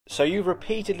So you've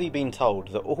repeatedly been told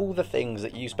that all the things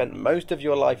that you spent most of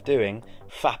your life doing,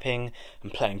 fapping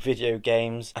and playing video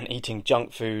games and eating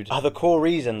junk food, are the core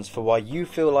reasons for why you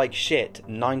feel like shit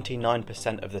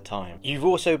 99% of the time. You've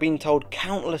also been told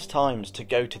countless times to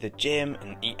go to the gym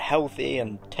and eat healthy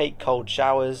and take cold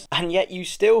showers, and yet you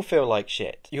still feel like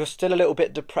shit. You're still a little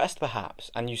bit depressed perhaps,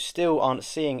 and you still aren't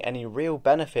seeing any real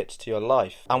benefits to your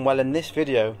life. And well, in this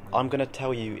video, I'm going to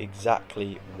tell you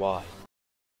exactly why.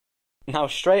 Now,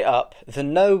 straight up, the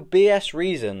no BS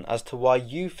reason as to why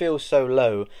you feel so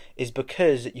low is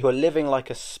because you're living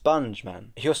like a sponge,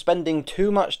 man. You're spending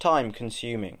too much time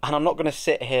consuming. And I'm not going to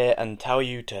sit here and tell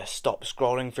you to stop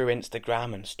scrolling through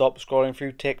Instagram and stop scrolling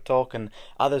through TikTok and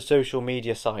other social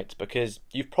media sites, because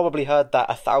you've probably heard that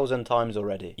 1,000 times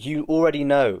already. You already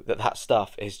know that that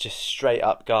stuff is just straight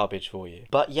up garbage for you.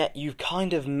 But yet you've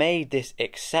kind of made this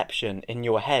exception in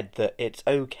your head that it's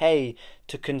okay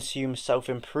to consume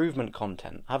self-improvement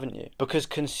content, haven't you? Because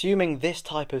consuming this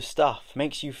type of stuff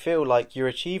makes you feel like you're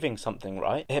achieving something,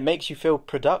 right? It makes you feel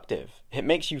productive. It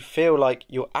makes you feel like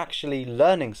you're actually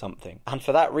learning something. And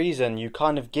for that reason, you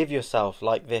kind of give yourself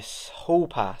like this hall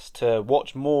pass to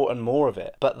watch more and more of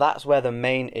it. But that's where the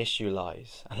main issue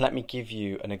lies. And let me give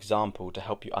you an example to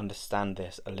help you understand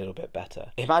this a little bit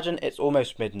better. Imagine it's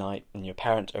almost midnight and your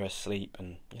parents are asleep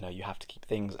and you have to keep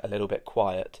things a little bit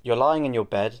quiet. You're lying in your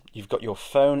bed, you've got your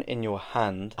phone in your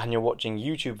hand, and you're watching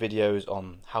YouTube videos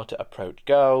on how to approach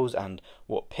girls and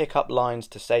what pickup lines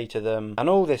to say to them and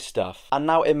all this stuff. And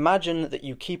now imagine that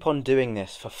you keep on doing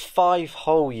this for 5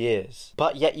 whole years,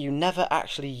 but yet you never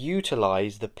actually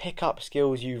utilize the pickup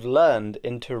skills you've learned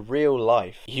into real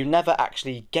life. You never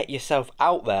actually get yourself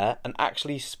out there and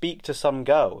actually speak to some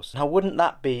girls. Now, wouldn't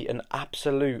that be an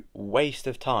absolute waste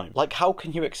of time? Like, how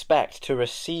can you expect to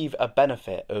receive a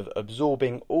benefit of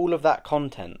absorbing all of that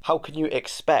content? How can you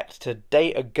expect to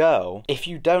date a girl if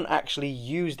you don't actually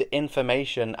use the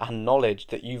information and knowledge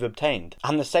that you've obtained?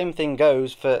 And the same thing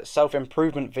goes for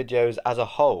self-improvement videos as a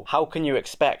whole. How can you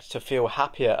expect to feel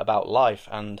happier about life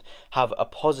and have a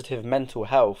positive mental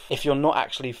health if you're not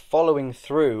actually following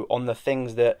through on the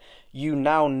things that you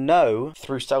now know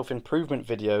through self-improvement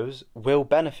videos will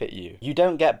benefit you? You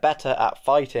don't get better at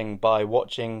fighting by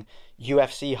watching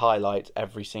UFC highlights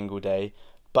every single day,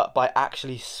 but by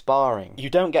actually sparring. You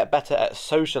don't get better at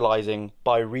socializing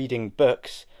by reading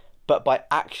books, but by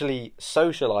actually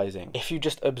socializing. If you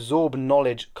just absorb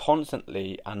knowledge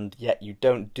constantly and yet you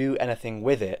don't do anything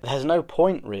with it, there's no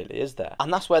point really, is there?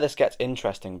 And that's where this gets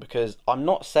interesting, because I'm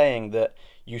not saying that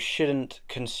you shouldn't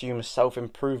consume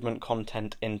self-improvement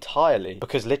content entirely,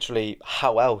 because literally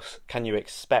how else can you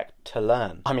expect to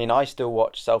learn? I mean, I still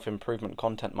watch self-improvement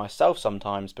content myself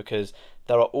sometimes because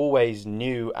there are always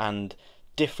new and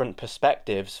different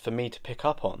perspectives for me to pick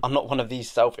up on. I'm not one of these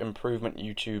self-improvement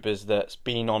YouTubers that's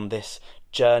been on this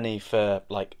journey for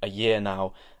like a year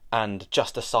now and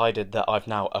just decided that I've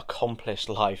now accomplished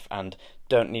life and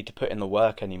don't need to put in the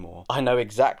work anymore. I know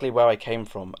exactly where I came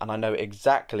from, and I know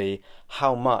exactly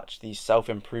how much these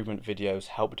self-improvement videos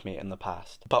helped me in the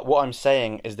past. But what I'm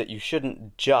saying is that you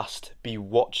shouldn't just be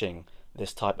watching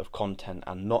this type of content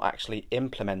and not actually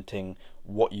implementing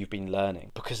what you've been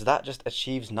learning, because that just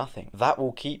achieves nothing. That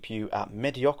will keep you at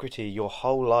mediocrity your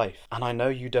whole life, and I know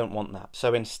you don't want that.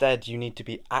 So instead you need to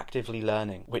be actively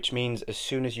learning, which means as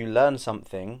soon as you learn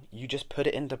something, you just put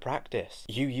it into practice.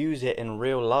 You use it in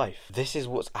real life. This is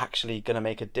what's actually going to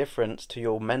make a difference to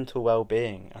your mental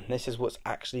well-being, and this is what's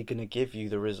actually going to give you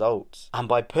the results. And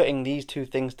by putting these two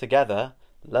things together,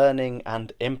 learning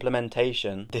and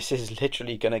implementation, this is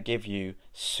literally going to give you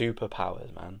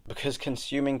superpowers, man. Because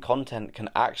consuming content can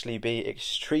actually be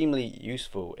extremely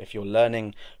useful if you're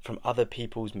learning from other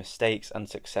people's mistakes and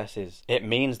successes. It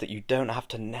means that you don't have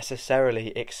to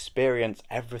necessarily experience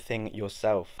everything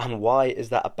yourself. And why is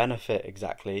that a benefit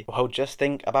exactly? Well, just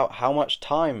think about how much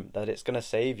time that it's going to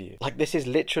save you. Like, this is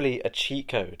literally a cheat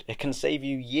code. It can save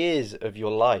you years of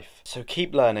your life. So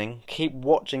keep learning, keep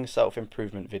watching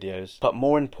self-improvement videos, but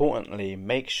more importantly,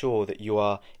 make sure that you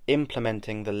are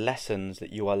implementing the lessons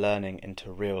that you are learning into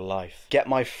real life. Get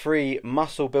my free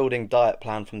muscle building diet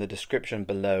plan from the description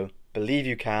below. Believe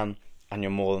you can, and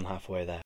you're more than halfway there.